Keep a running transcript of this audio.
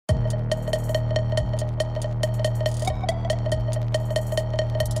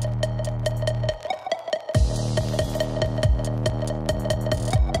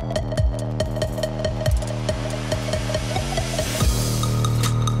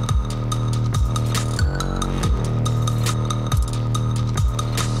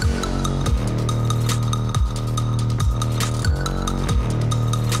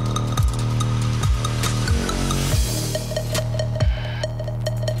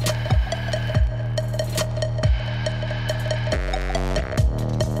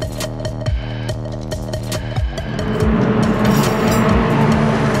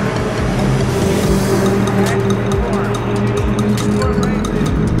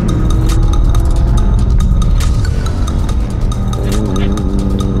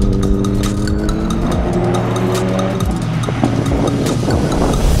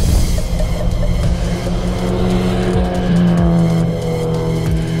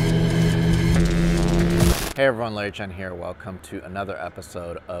Hey everyone, Larry Chen here. Welcome to another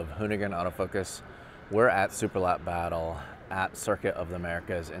episode of Hoonigan Autofocus. We're at Super Lap Battle at Circuit of the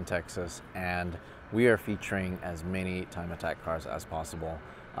Americas in Texas, and we are featuring as many time attack cars as possible.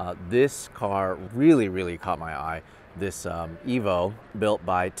 This car really caught my eye. This Evo built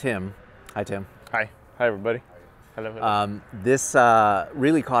by Tim. Hi Tim. Hi everybody. Hello. This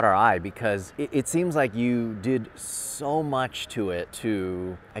really caught our eye because it seems like you did so much to it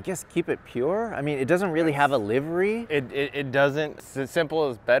to, I guess, keep it pure. I mean, it doesn't really have a livery. It doesn't. Simple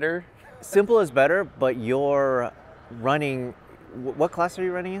is better. Simple is better, but you're running, what class are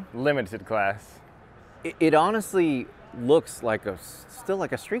you running in? Limited class. It honestly looks like still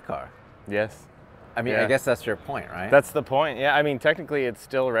like a street car. Yes. I mean, yeah. I guess that's your point, right? That's the point. Yeah, I mean, technically it's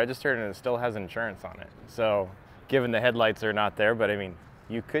still registered and it still has insurance on it. So, given the headlights are not there, but I mean,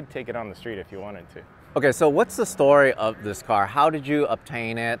 you could take it on the street if you wanted to. Okay, so what's the story of this car? How did you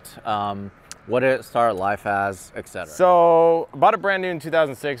obtain it? What did it start life as, etc.? So, bought it brand new in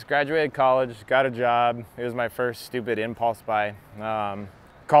 2006, graduated college, got a job. It was my first stupid impulse buy.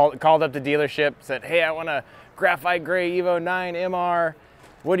 Called up the dealership, said, hey, I want a graphite gray Evo 9 MR.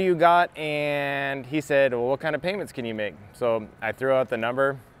 What do you got? And he said, well, what kind of payments can you make? So I threw out the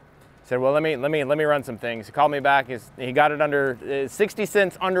number. Said, well, let me run some things. He called me back. He got it under 60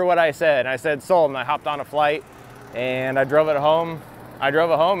 cents under what I said. And I said, sold. And I hopped on a flight and I drove it home.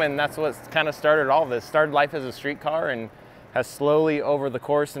 And that's what kind of started all this. Started life as a street car and has slowly over the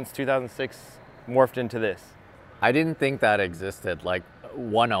course since 2006 morphed into this. I didn't think that existed. Like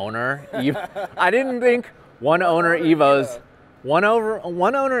one owner. I didn't think one owner Evos. One owner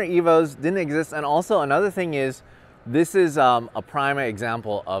Evos didn't exist. And also another thing is, this is a prime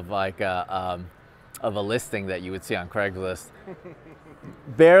example of like of a listing that you would see on Craigslist.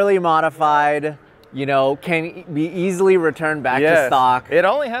 Barely modified, you know, can be easily returned back to stock. It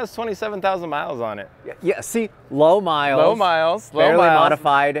only has 27,000 miles on it. Yeah, see, low miles. Barely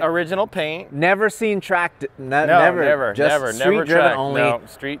modified. Original paint. Never seen tracked. Never. Street driven only. No,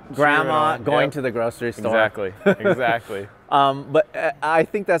 street. Grandma going to the grocery store. Exactly. But I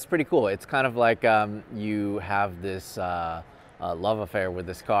think that's pretty cool. It's kind of like you have this love affair with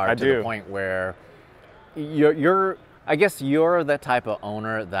this car the point where I guess you're the type of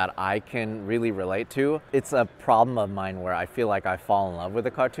owner that I can really relate to. It's a problem of mine where I feel like I fall in love with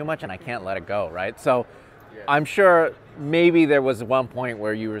the car too much and I can't let it go, right? So I'm sure maybe there was one point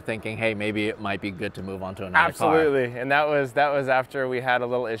where you were thinking, hey, maybe it might be good to move on to another car. Absolutely, and that was after we had a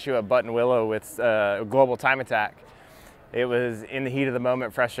little issue at Button Willow with Global Time Attack. It was in the heat of the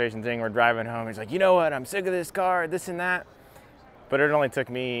moment, frustration thing. We're driving home. He's like, you know what? I'm sick of this car, this and that. But it only took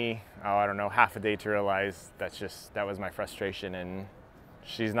me, I don't know, half a day to realize that was my frustration, and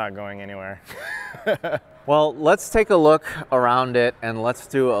she's not going anywhere. Well, let's take a look around it and let's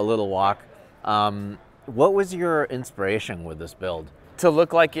do a little walk. What was your inspiration with this build? To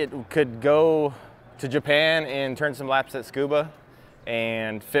look like it could go to Japan and turn some laps at Scuba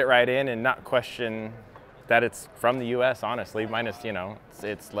and fit right in and not question that it's from the U.S., honestly, minus, you know,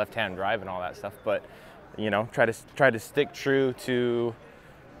 it's left-hand drive and all that stuff, but, you know, try to stick true to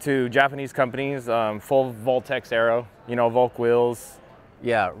Japanese companies, full Voltex aero, you know, Volk wheels.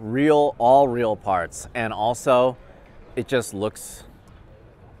 Yeah, all real parts, and also it just looks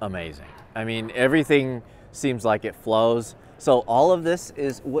amazing. I mean, everything seems like it flows. So all of this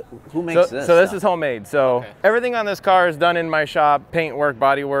is, who makes this? So this is homemade. So everything on this car is done in my shop, paint work,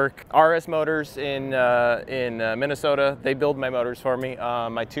 body work. RS Motors in Minnesota, they build my motors for me.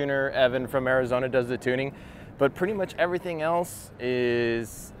 My tuner, Evan from Arizona, does the tuning. But pretty much everything else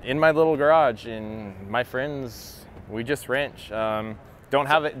is in my little garage, and my friends, we just wrench. Don't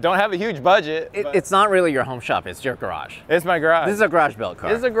have a huge budget. It's not really your home shop, it's your garage. It's my garage. This is a garage built car.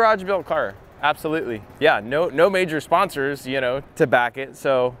 This is a garage built car. Absolutely. Yeah, no major sponsors, you know, to back it.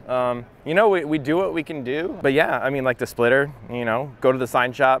 So, you know, we do what we can do. But yeah, I mean, like the splitter, you know, go to the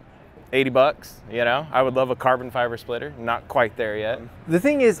sign shop, 80 bucks, you know. I would love a carbon fiber splitter. Not quite there yet. The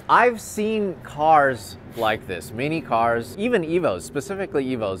thing is, I've seen cars like this, mini cars, even Evos, specifically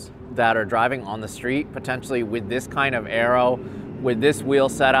Evos, that are driving on the street, potentially with this kind of aero, with this wheel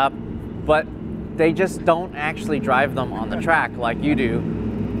setup, but they just don't actually drive them on the track like you do.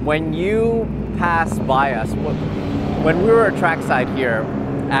 When you pass by us, when we were trackside here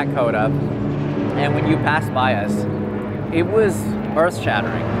at COTA, and when you passed by us, it was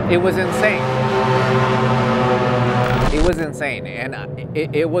earth-shattering. It was insane. It was insane, and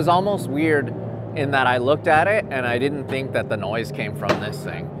it was almost weird in that I looked at it and I didn't think that the noise came from this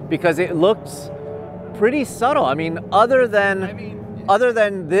thing, because it looks pretty subtle. I mean, other than Other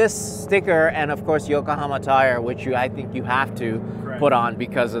than this sticker and of course Yokohama tire, which I think you have to put on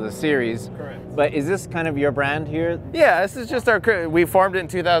because of the series. Correct. But is this kind of your brand here? Yeah, this is just our crew. We formed it in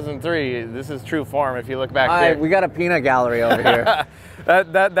 2003. This is true form if you look back there. We got a peanut gallery over here.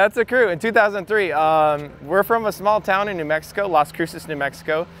 That's a crew. In 2003, we're from a small town in New Mexico, Las Cruces, New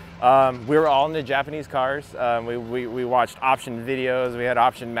Mexico. We were all into Japanese cars. We watched option videos, we had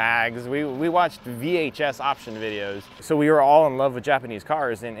option mags, we watched VHS option videos. So we were all in love with Japanese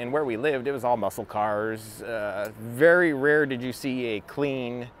cars, and where we lived, it was all muscle cars. Very rare did you see a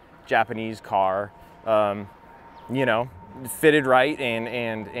clean Japanese car, you know, fitted right,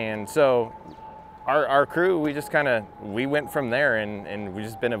 and so our crew, we went from there, and we've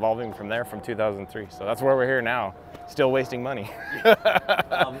just been evolving from there from 2003. So that's where we're here now, still wasting money.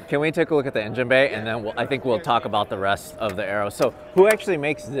 Can we take a look at the engine bay, and then I think we'll talk about the rest of the aero. So who actually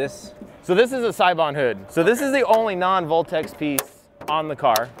makes this? So this is a Saibon hood. So this is the only non-Voltex piece on the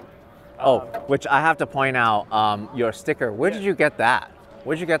car. Oh, which I have to point out, your sticker. Where did you get that?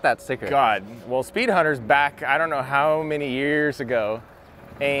 Where'd you get that sticker? God, well, Speed Hunter's back, I don't know how many years ago,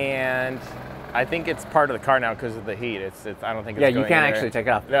 and I think it's part of the car now because of the heat. I don't think it's yeah, going you can't anywhere. actually take it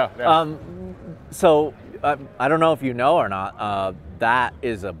off. No. So I don't know if you know or not. That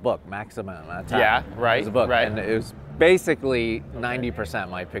is a book, Maximum Attack. Yeah, right. It's a book, right. and it was basically 90%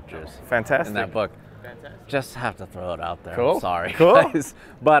 my pictures. Fantastic. In that book. Fantastic. Just have to throw it out there. Cool. I'm sorry, cool. guys.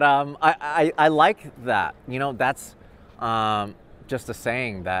 But I like that. You know, that's just a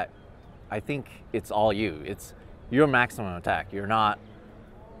saying that I think it's all you. It's your Maximum Attack. You're not,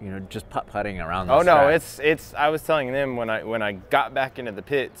 you know, just putting around. Oh no, tracks. it's. I was telling them when I got back into the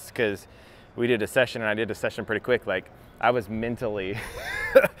pits, because we did a session, and I did a session pretty quick. Like, I was mentally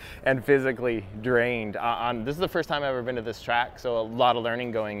and physically drained. This is the first time I've ever been to this track, so a lot of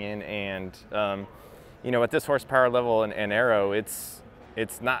learning going in, and you know, at this horsepower level and aero, it's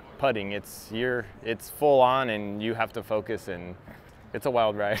not putting. It's full on, and you have to focus, and it's a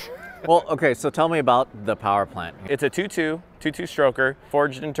wild ride. Well, okay, so tell me about the power plant. It's a 2.2 stroker,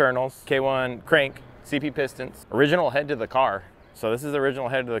 forged internals, K1 crank, CP pistons, original head to the car. So this is the original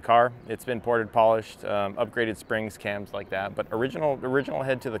head to the car. It's been ported, polished, upgraded springs, cams, like that, but original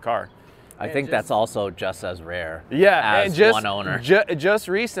head to the car. I think that's also just as rare. Yeah, as and just, one owner. Just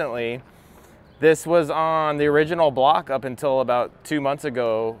recently, this was on the original block up until about 2 months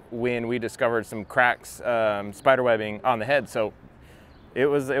ago when we discovered some cracks, spider webbing on the head. So it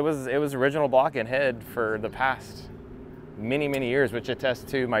was original block and head for the past many years, which attests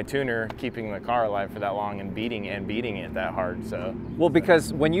to my tuner keeping the car alive for that long and beating it that hard. So well,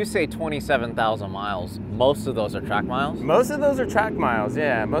 because when you say 27,000 miles, most of those are track miles? Most of those are track miles,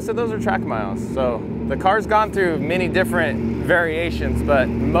 yeah. Most of those are track miles. So the car's gone through many different variations, but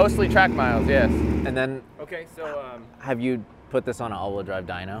mostly track miles, yes. And then, okay, so have you put this on an all-wheel drive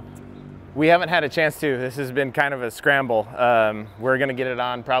dyno? We haven't had a chance to. This has been kind of a scramble. We're gonna get it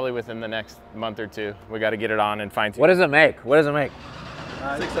on probably within the next month or two. We got to get it on and fine tune. What does it make? What does it make?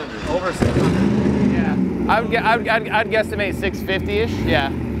 600. Over 600. Yeah, I'd guesstimate 650-ish.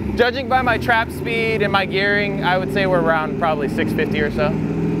 Yeah, judging by my trap speed and my gearing, I would say we're around probably 650 or so.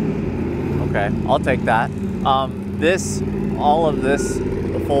 Okay, I'll take that. All of this,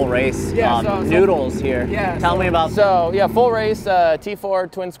 the full race, noodles here. Yeah. Tell me about. So yeah, full race,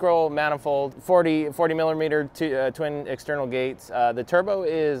 T4 twin scroll manifold, 40 millimeter twin external gates. The turbo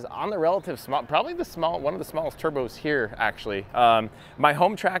is on the relative small, probably one of the smallest turbos here actually. My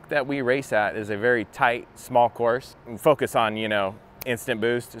home track that we race at is a very tight, small course. Focus on, you know, instant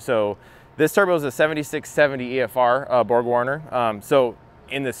boost. So this turbo is a 7670 EFR Borg Warner. So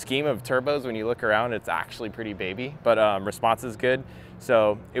in the scheme of turbos, when you look around, it's actually pretty baby, but response is good.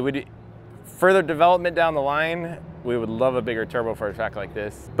 So it would, further development down the line, we would love a bigger turbo for a track like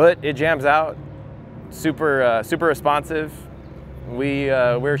this. But it jams out, super responsive.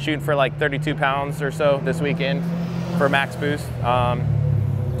 We're shooting for like 32 pounds or so this weekend for max boost.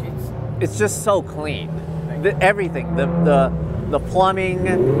 It's just so clean. Everything, the plumbing,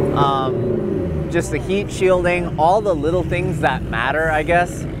 just the heat shielding, all the little things that matter, I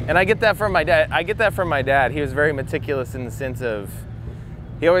guess. And I get that from my dad. He was very meticulous in the sense of,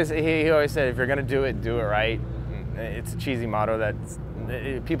 he always said, if you're gonna do it right. It's a cheesy motto that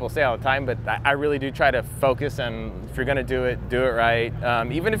people say all the time, but I really do try to focus on, if you're gonna do it right.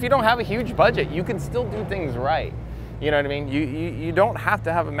 Even if you don't have a huge budget, you can still do things right. You know what I mean? You don't have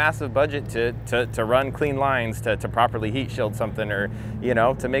to have a massive budget to run clean lines, to properly heat shield something, or, you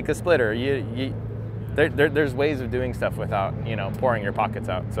know, to make a splitter. There's ways of doing stuff without, you know, pouring your pockets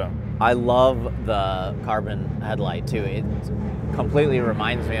out. So I love the carbon headlight too. It completely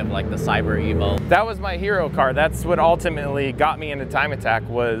reminds me of like the Cyber Evo. That was my hero car. That's what ultimately got me into Time Attack,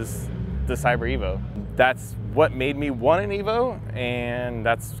 was the Cyber Evo. That's what made me want an Evo, and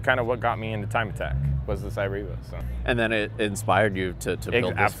that's kind of what got me into Time Attack, was the Cyber Evo. So. And then it inspired you to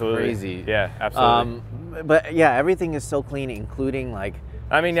build this Absolutely. crazy. Yeah, absolutely. But yeah, everything is so clean, including like,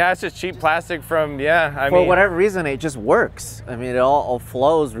 I mean, yeah, it's just cheap plastic from, for whatever reason, it just works. I mean, it all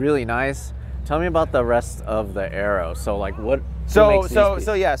flows really nice. Tell me about the rest of the aero. So like what? So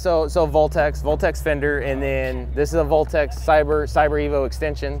Voltex fender, and then this is a Voltex Cyber Evo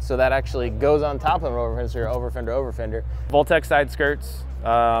extension. So that actually goes on top of an over fender. Voltex side skirts,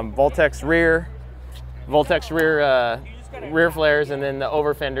 Voltex rear flares, and then the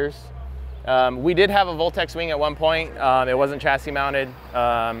over fenders. We did have a Voltex wing at one point. It wasn't chassis mounted.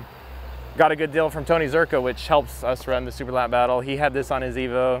 Got a good deal from Tony Zerka, which helps us run the Super Lap Battle. He had this on his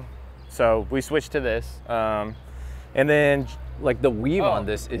Evo, so we switched to this. And then like the weave on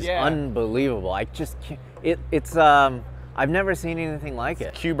this is unbelievable. I just can't, it's I've never seen anything like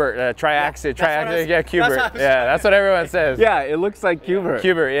it. Kubert, triaxis, yeah, Kubert. Yeah, that's what everyone says. Yeah, it looks like Kubert.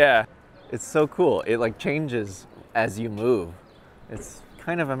 Kubert, yeah. It's so cool. It like changes as you move. It's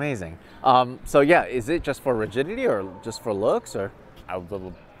kind of amazing. So yeah, is it just for rigidity or just for looks, or? A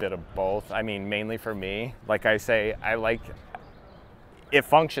little bit of both. I mean, mainly for me. Like I say, I like, it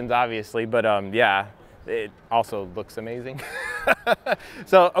functions obviously, but yeah, it also looks amazing.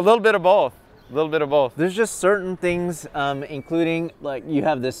 So a little bit of both. A little bit of both. There's just certain things, including like you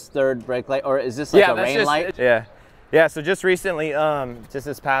have this third brake light, or is this like a rain light? Yeah. Yeah, so just recently, just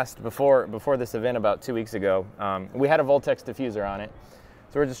this past, before this event about 2 weeks ago, we had a Voltex diffuser on it.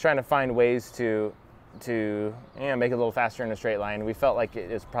 So we're just trying to find ways to make it a little faster in a straight line. We felt like it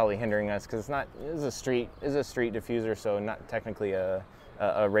is probably hindering us because it is a street diffuser, so not technically a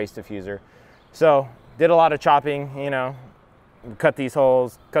race diffuser. So did a lot of chopping, cut these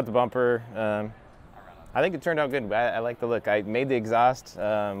holes, cut the bumper. I think it turned out good. I like the look. I made the exhaust,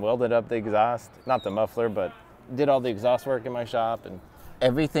 welded up the exhaust, not the muffler, but did all the exhaust work in my shop. And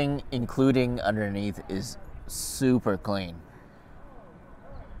everything, including underneath, is super clean.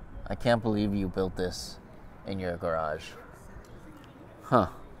 I can't believe you built this in your garage. Huh.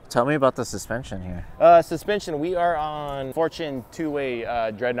 Tell me about the suspension here. Suspension, we are on Fortune two-way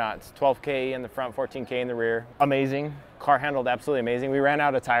Dreadnoughts, 12K in the front, 14K in the rear. Amazing. Car handled absolutely amazing. We ran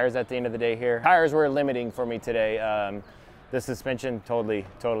out of tires at the end of the day here. Tires were limiting for me today. The suspension, totally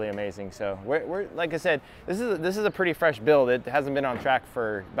amazing. So we're like I said, this is a pretty fresh build. It hasn't been on track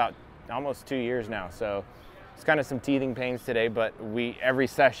for about almost 2 years now. So it's kind of some teething pains today, but every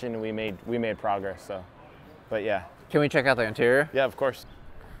session we made progress. So, but yeah. Can we check out the interior? Yeah, of course.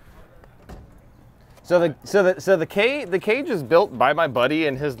 So the cage is built by my buddy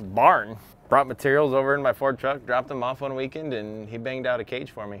in his barn. Brought materials over in my Ford truck, dropped them off one weekend, and he banged out a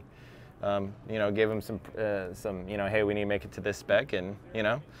cage for me. Gave him some, hey, we need to make it to this spec, and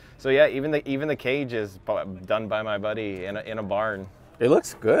so yeah, even the cage is done by my buddy in a barn. It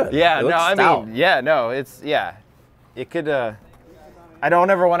looks good. Yeah, it looks I stout. mean, yeah, no, it could. I don't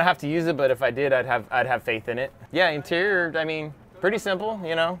ever want to have to use it, but if I did, I'd have faith in it. Yeah, interior, I mean, pretty simple,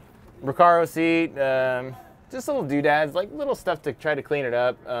 Recaro seat, just little doodads, like little stuff to try to clean it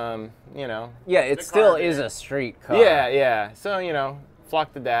up, Yeah, it still is a street car. Yeah. So,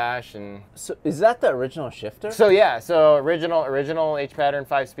 flock the dash and. So is that the original shifter? So yeah, so original H pattern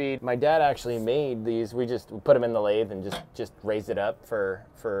 5-speed. My dad actually made these. We just put them in the lathe and just raised it up for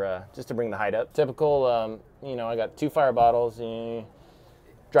just to bring the height up. Typical, I got 2 fire bottles,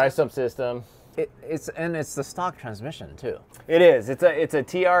 dry sump system. It's the stock transmission too. It is. It's a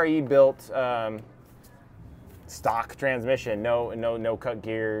TRE built stock transmission. No cut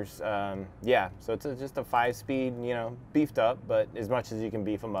gears. Yeah. So it's just a 5-speed. Beefed up, but as much as you can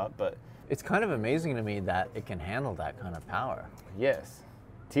beef them up. But it's kind of amazing to me that it can handle that kind of power. Yes.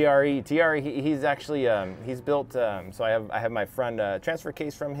 TRE. He's actually he's built. So I have my front transfer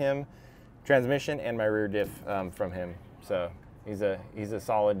case from him, transmission, and my rear diff from him. So. He's a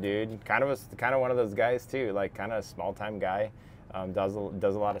solid dude. Kind of one of those guys too. Like kind of a small time guy. Does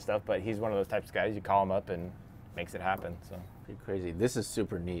a lot of stuff, but he's one of those types of guys. You call him up and makes it happen. So pretty crazy. This is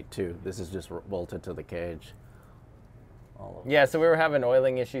super neat too. This is just bolted to the cage. Yeah. So we were having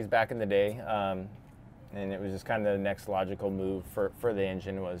oiling issues back in the day, and it was just kind of the next logical move for the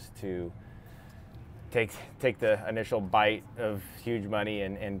engine was to take the initial bite of huge money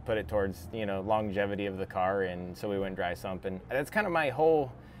and put it towards longevity of the car, and so we went dry sump, and that's kind of my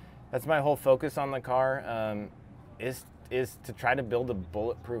whole focus on the car, is to try to build a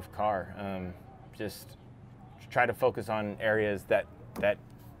bulletproof car. Just try to focus on areas that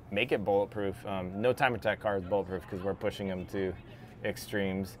make it bulletproof. No time attack car is bulletproof because we're pushing them to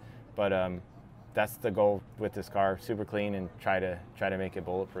extremes, but that's the goal with this car: super clean and try to make it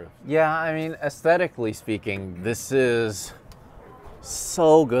bulletproof. Yeah, I mean, aesthetically speaking, this is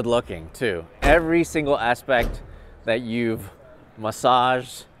so good looking too. Every single aspect that you've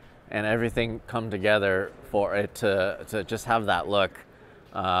massaged and everything come together for it to just have that look.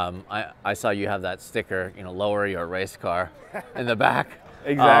 I saw you have that sticker, you know, lower your race car in the back.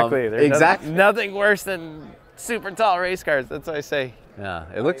 Exactly. There's exactly. nothing worse than super tall race cars. That's what I say. Yeah,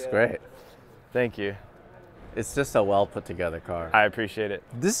 it looks great. Thank you. It's just a well put together car. I appreciate it.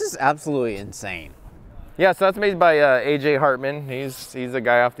 This is absolutely insane. Yeah, so that's made by AJ Hartman. He's a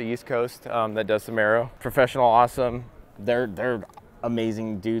guy off the East Coast that does some aero. Professional, awesome. They're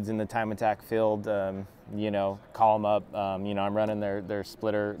amazing dudes in the time attack field. You know, call them up. You know, I'm running their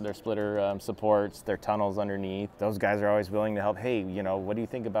splitter supports, their tunnels underneath. Those guys are always willing to help. Hey, you know, what do you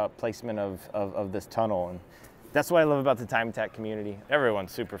think about placement of this tunnel? And that's what I love about the time attack community.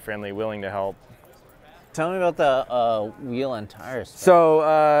 Everyone's super friendly, willing to help. Tell me about the wheel and tires.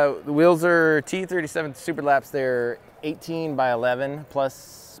 So the wheels are T37 Super Laps. They're 18 by 11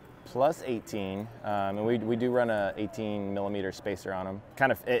 plus 18, and we do run a 18 millimeter spacer on them.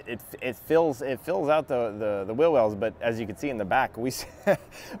 Kind of it fills out the wheel wells, but as you can see in the back, we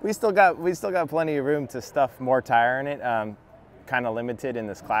still got plenty of room to stuff more tire in it. Kind of limited in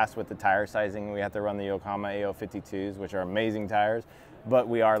this class with the tire sizing. We have to run the Yokohama AO52s, which are amazing tires, but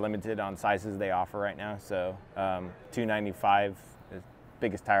we are limited on sizes they offer right now. So 295 is the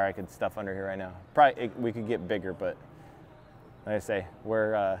biggest tire I could stuff under here right now. Probably we could get bigger, but like I say,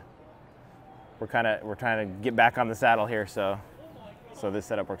 we're trying to get back on the saddle here, so this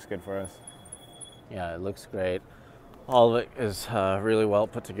setup works good for us. Yeah, it looks great. All of it is really well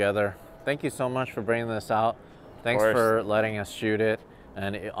put together. Thank you so much for bringing this out. Thanks for letting us shoot it.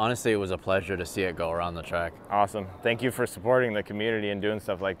 And honestly, it was a pleasure to see it go around the track. Awesome. Thank you for supporting the community and doing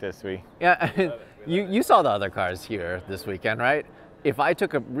stuff like this. Yeah, you saw the other cars here this weekend, right? If I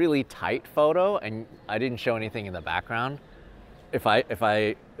took a really tight photo and I didn't show anything in the background, if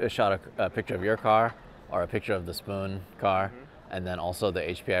I shot a picture of your car or a picture of the Spoon car, and then also the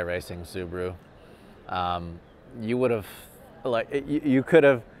HPI Racing Subaru, you would have, like, it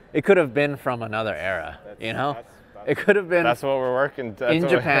could have been from another era, you know? It could have been. That's what we're working. In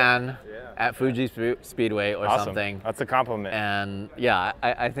Japan at Fuji Speedway or something. That's a compliment. And yeah,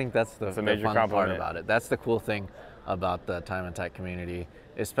 I think that's the fun part about it. That's the cool thing about the time attack community,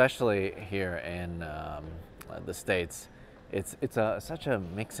 especially here in the States. It's such a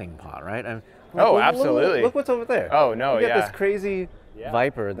mixing pot, right? And absolutely. Look what's over there. Oh no, you got this crazy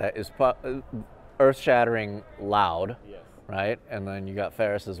Viper that is earth-shattering loud, right? And then you got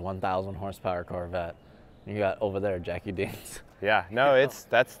Ferris's 1,000 horsepower Corvette. You got over there Jackie Dean's. Yeah, no,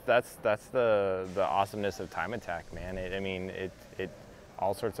 that's the awesomeness of time attack, man. It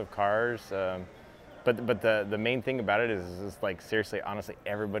all sorts of cars, but the main thing about it is like, seriously, honestly,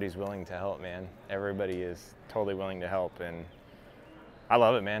 everybody's willing to help, man. Everybody is totally willing to help, and I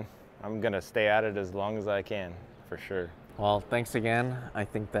love it, man. I'm gonna stay at it as long as I can, for sure. Well, thanks again. I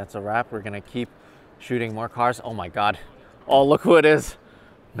think that's a wrap. We're gonna keep shooting more cars. Oh my God! Oh, look who it is.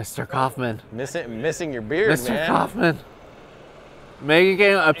 Mr. Kaufman. Missing your beard, Mr. man. Kaufman. Making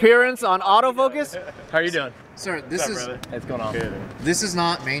an appearance on autofocus. How are you doing? Sir, this is brother? What's going on? Good. This is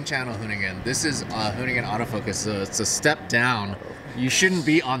not main channel Hoonigan. This is Hoonigan autofocus. So it's a step down. You shouldn't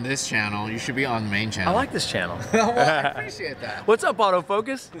be on this channel. You should be on the main channel. I like this channel. Well, I appreciate that. What's up,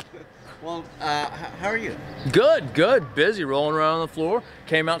 autofocus? Well, how are you? Good, good. Busy, rolling around on the floor.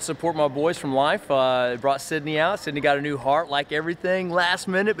 Came out to support my boys from Life. Brought Sydney out. Sydney got a new heart, like everything, last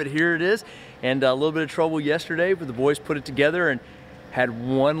minute, but here it is. And a little bit of trouble yesterday, but the boys put it together and had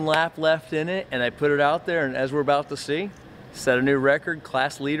one lap left in it, and they put it out there, and as we're about to see, set a new record,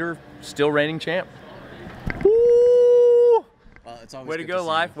 class leader, still reigning champ. Woo! It's always way to go,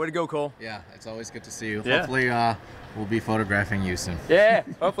 Life. Way to go, Cole. Yeah, it's always good to see you. Yeah. Hopefully, we'll be photographing you soon. Yeah,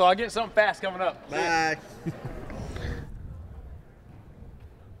 hopefully I'll get something fast coming up. Bye.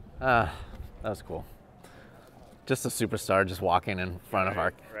 That was cool. Just a superstar, just walking in front of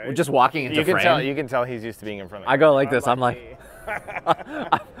our, right. Just walking into frame. You can tell he's used to being in front of I go like this. I'm like,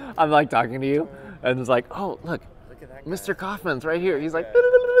 I'm like talking to you, and it's like, oh look at that guy. Mr. Kaufman's right here. He's like,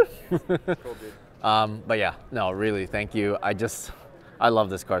 cool, dude. But yeah, no, really, thank you. I love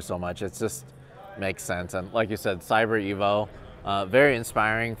this car so much. It just makes sense, and like you said, Cyber Evo, very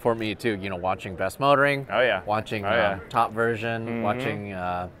inspiring for me too. You know, watching Best Motoring. Oh yeah. Watching Top Version. Watching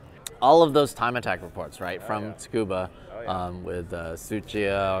all of those time attack reports, right, from Tsukuba, with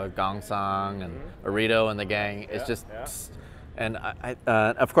Tsuchiya, Gongsang, and Arito and the gang. It's just And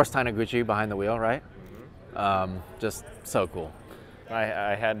of course, Taniguchi behind the wheel, right? Just so cool.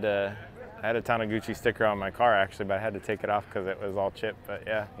 I had a Taniguchi sticker on my car actually, but I had to take it off because it was all chipped. But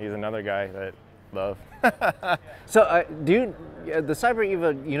yeah, he's another guy that love. So the Cyber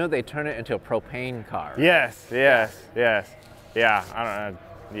Evo, you know, they turn it into a propane car. Yes. Yeah, I don't know.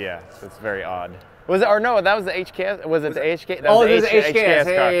 Yeah, it's very odd. Was it, or no, that was the HKS? Was it the HK? That was the HKS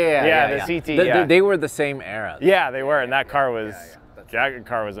car. Yeah, the CT, They were the same era. Yeah, they were, and that car was, that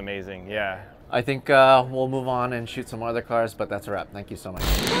car was amazing, yeah. I think we'll move on and shoot some other cars, but that's a wrap. Thank you so much.